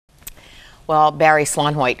Well, Barry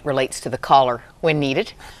Slauenwhite relates to the caller when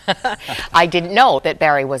needed. I didn't know that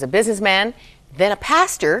Barry was a businessman, then a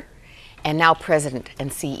pastor, and now president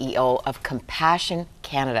and CEO of Compassion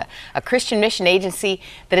Canada, a Christian mission agency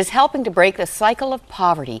that is helping to break the cycle of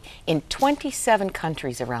poverty in 27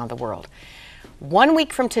 countries around the world. 1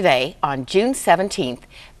 week from today, on June 17th,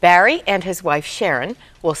 Barry and his wife Sharon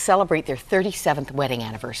will celebrate their 37th wedding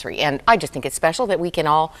anniversary. And I just think it's special that we can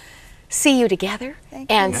all see you together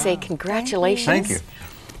and say congratulations. Thank you.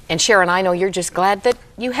 And Sharon, I know you're just glad that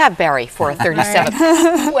you have Barry for a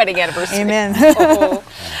 37th wedding anniversary. Amen.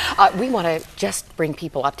 We want to just bring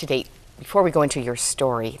people up to date before we go into your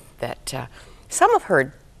story that some have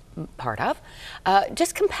heard part of.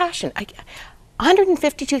 Just Compassion.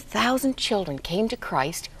 152,000 children came to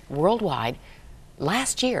Christ worldwide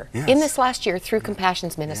last year, in this last year, through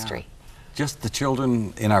Compassion's ministry. Yeah. Just the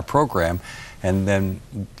children in our program, and then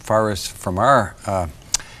far as from our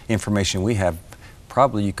information we have,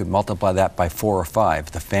 probably you could multiply that by 4 or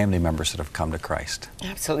 5, the family members that have come to Christ.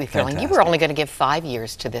 Absolutely thrilling. You were only going to give 5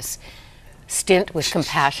 years to this stint with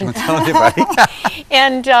Compassion. I'm telling you, buddy.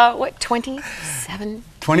 And what, 27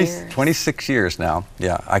 years? 26 years now.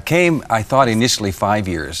 Yeah, I thought initially 5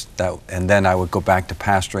 years, and then I would go back to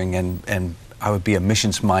pastoring, and I would be a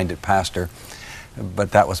missions-minded pastor.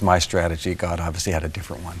 But that was my strategy. God obviously had a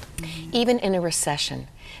different one. Even in a recession,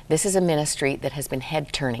 this is a ministry that has been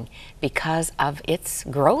head-turning because of its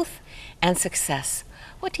growth and success.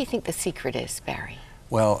 What do you think the secret is, Barry?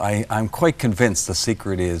 Well, I'm quite convinced the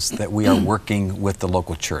secret is that we are working with the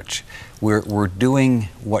local church. We're doing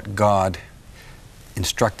what God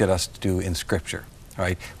instructed us to do in Scripture,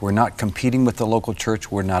 right? We're not competing with the local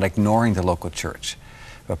church. We're not ignoring the local church.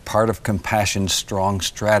 But part of Compassion's strong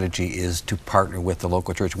strategy is to partner with the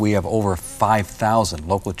local church. We have over 5,000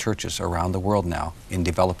 local churches around the world now, in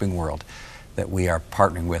developing world, that we are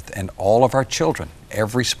partnering with. And all of our children,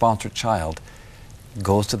 every sponsored child,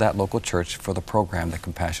 goes to that local church for the program that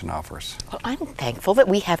Compassion offers. Well, I'm thankful that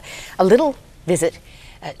we have a little visit,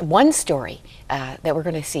 one story that we're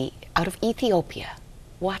going to see out of Ethiopia.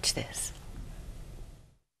 Watch this.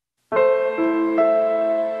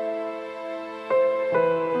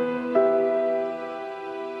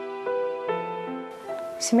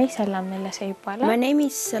 My name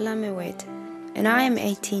is Slauenwhite, and I am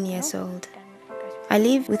 18 years old. I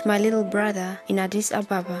live with my little brother in Addis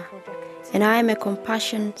Ababa, and I am a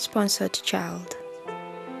Compassion-sponsored child.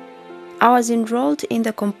 I was enrolled in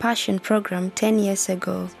the Compassion program 10 years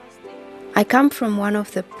ago. I come from one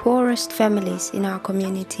of the poorest families in our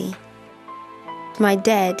community. My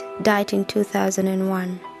dad died in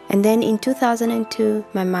 2001, and then in 2002,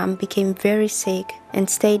 my mom became very sick and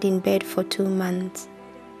stayed in bed for 2 months.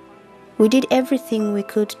 We did everything we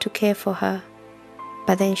could to care for her,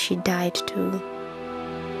 but then she died too.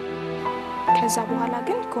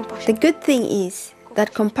 The good thing is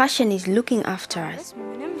that Compassion is looking after us.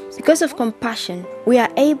 Because of Compassion, we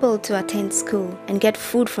are able to attend school and get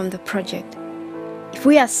food from the project. If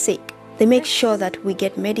we are sick, they make sure that we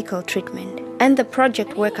get medical treatment, and the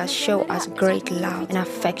project workers show us great love and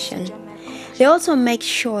affection. They also make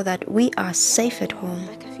sure that we are safe at home.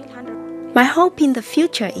 My hope in the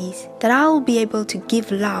future is that I will be able to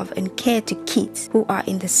give love and care to kids who are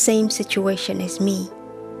in the same situation as me.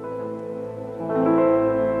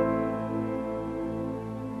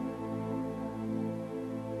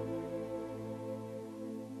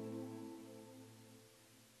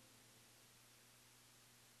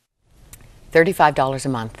 $35 a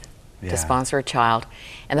month to sponsor a child.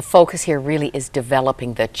 And the focus here really is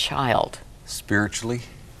developing the child. Spiritually,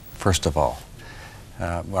 first of all.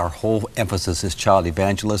 Our whole emphasis is child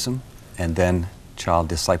evangelism and then child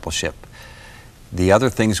discipleship. The other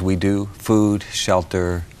things we do, food,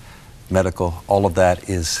 shelter, medical, all of that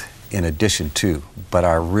is in addition to, but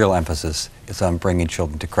our real emphasis is on bringing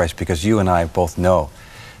children to Christ, because you and I both know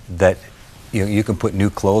that you can put new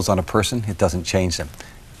clothes on a person, it doesn't change them.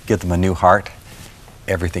 Give them a new heart,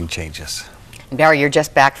 everything changes. Barry, you're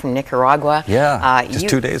just back from Nicaragua. Yeah, just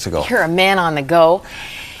 2 days ago. You're a man on the go.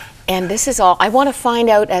 And this is all, I want to find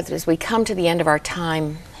out as we come to the end of our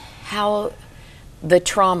time, how the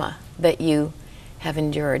trauma that you have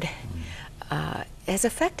endured has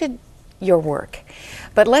affected your work.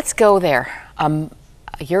 But let's go there. A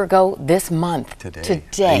year ago this month.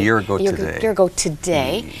 Today. A year ago today. A year ago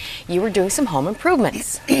today, you were doing some home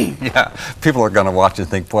improvements. Yeah, people are going to watch and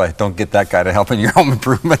think, boy, don't get that guy to help in your home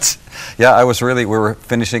improvements. Yeah, we were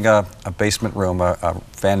finishing a basement room, a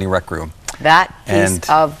family rec room. That piece And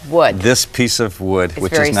of wood. This piece of wood,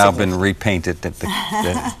 which has very now been repainted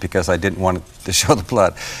because I didn't want it to show the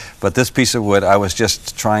blood. But this piece of wood, I was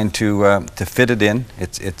just trying to fit it in.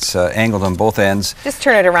 It's angled on both ends. Just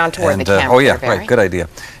turn it around toward the camera. Oh yeah, there, Barry. right, good idea.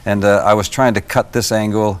 And I was trying to cut this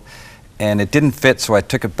angle, and it didn't fit, so I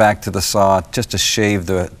took it back to the saw just to shave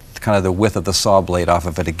the kind of the width of the saw blade off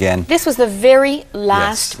of it again. This was the very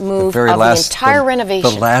last move the entire renovation.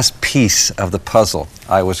 The last piece of the puzzle.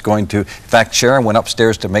 I was going to, in fact, Sharon went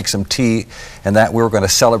upstairs to make some tea, and that we were going to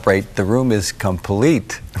celebrate. The room is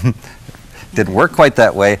complete. Didn't work quite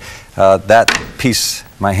that way. That piece,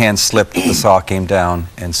 my hand slipped, the saw came down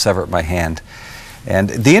and severed my hand. And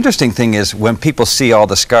the interesting thing is when people see all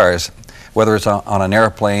the scars, whether it's on an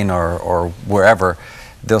airplane or wherever,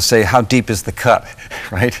 they'll say, how deep is the cut,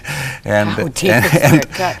 right? And, how deep is the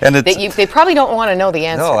cut? And they probably don't want to know the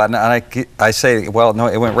answer. No, and I say, well, no,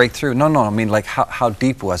 it went right through. No, I mean, like, how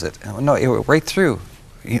deep was it? No, it went right through.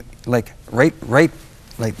 Like, right,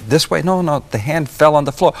 like this way? No, the hand fell on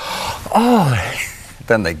the floor. Oh,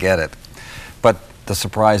 then they get it. But the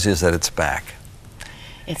surprise is that it's back.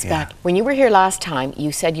 It's back. When you were here last time,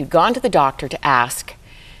 you said you'd gone to the doctor to ask,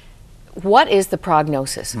 what is the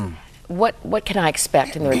prognosis? What can I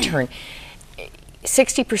expect in the return?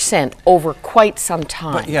 60% over quite some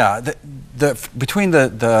time. But yeah, between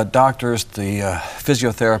the doctors, the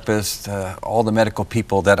physiotherapists, all the medical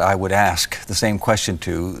people that I would ask the same question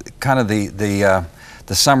to, kind of the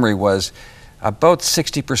summary was about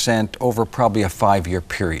 60% over probably a 5-year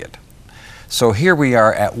period. So here we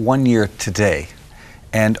are at 1 year today,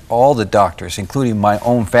 and all the doctors, including my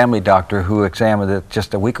own family doctor who examined it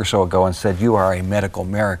just a week or so ago and said, you are a medical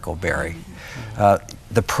miracle, Barry.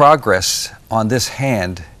 The progress on this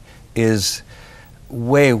hand is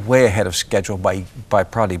way ahead of schedule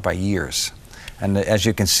probably by years. And as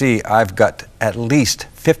you can see, I've got at least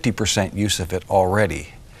 50% use of it already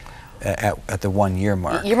at the 1 year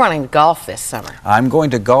mark. You're running golf this summer. I'm going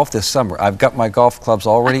to golf this summer. I've got my golf clubs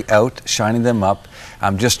already out, shining them up.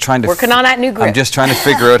 I'm just trying to working on that new grip. I'm just trying to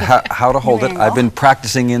figure out how to hold it. I've been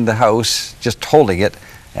practicing in the house, just holding it,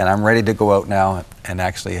 and I'm ready to go out now and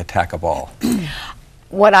actually attack a ball.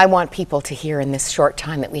 What I want people to hear in this short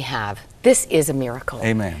time that we have, this is a miracle.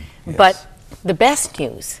 Amen. Yes. But the best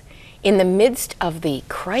news, in the midst of the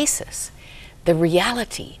crisis, the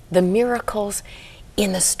reality, the miracles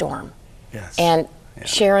in the storm. Yes. And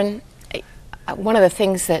Sharon, one of the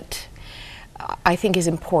things that I think is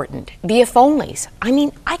important, the if onlys. I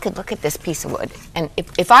mean, I could look at this piece of wood, and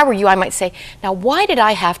if I were you, I might say, now why did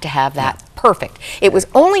I have to have that perfect? It was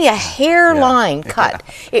only a hairline cut.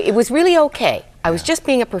 It was really okay. I was just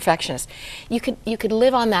being a perfectionist. You could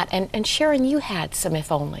live on that, and Sharon, you had some if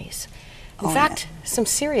onlys. In fact, some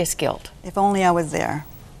serious guilt. If only I was there.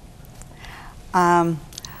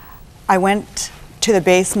 I went to the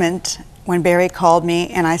basement when Barry called me,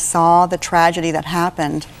 and I saw the tragedy that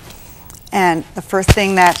happened. And the first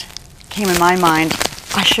thing that came in my mind,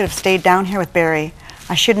 I should have stayed down here with Barry.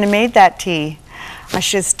 I shouldn't have made that tea. I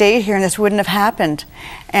should have stayed here and this wouldn't have happened.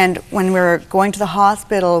 And when we were going to the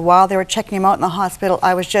hospital, while they were checking him out in the hospital,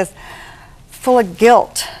 I was just full of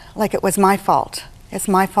guilt, like it was my fault. It's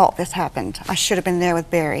my fault this happened. I should have been there with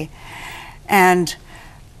Barry. And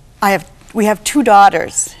we have 2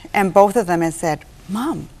 daughters, and both of them have said,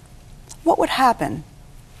 Mom, what would happen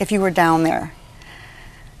if you were down there?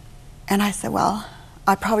 And I said, well,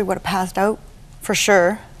 I probably would have passed out for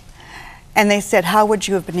sure. And they said, how would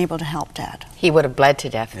you have been able to help Dad? He would have bled to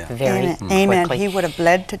death very quickly. Amen. He would have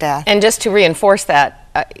bled to death. And just to reinforce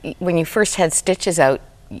that, when you first had stitches out,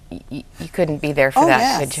 you couldn't be there for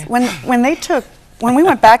that, could you? When we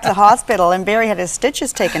went back to the hospital and Barry had his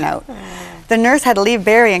stitches taken out, the nurse had to leave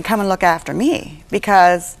Barry and come and look after me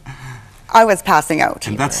because I was passing out.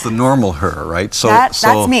 And that's the normal her, right? So that's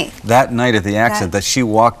me. That night of the accident, that she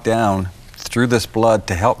walked down through this blood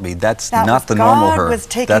to help me, that's not the normal her. God was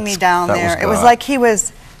taking me down there. It was like he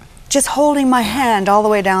was just holding my hand all the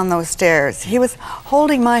way down those stairs. He was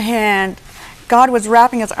holding my hand. God was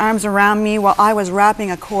wrapping his arms around me while I was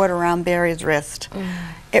wrapping a cord around Barry's wrist.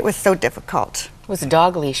 It was so difficult. It was a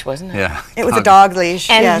dog leash, wasn't it? Yeah. It was a dog leash,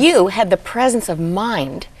 And you had the presence of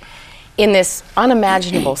mind in this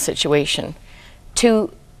unimaginable situation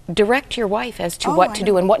to direct your wife as to what to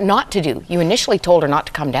do and what not to do. You initially told her not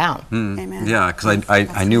to come down. Amen. Yeah, because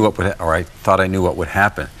I knew what would, or I thought I knew what would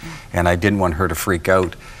happen, and I didn't want her to freak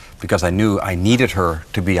out because I knew I needed her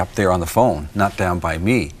to be up there on the phone, not down by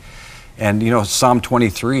me. And you know, Psalm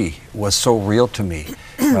 23 was so real to me.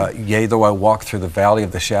 Yea, though I walk through the valley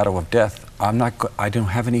of the shadow of death, I don't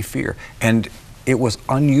have any fear. And it was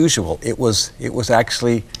unusual. It was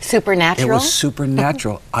actually Supernatural? It was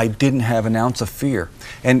supernatural. I didn't have an ounce of fear.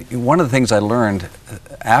 And one of the things I learned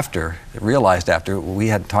realized after, we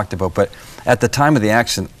hadn't talked about, but at the time of the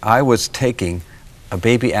accident, I was taking a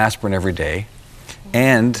baby aspirin every day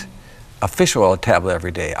and a fish oil tablet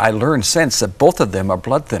every day. I learned since that both of them are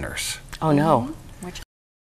blood thinners. Oh no.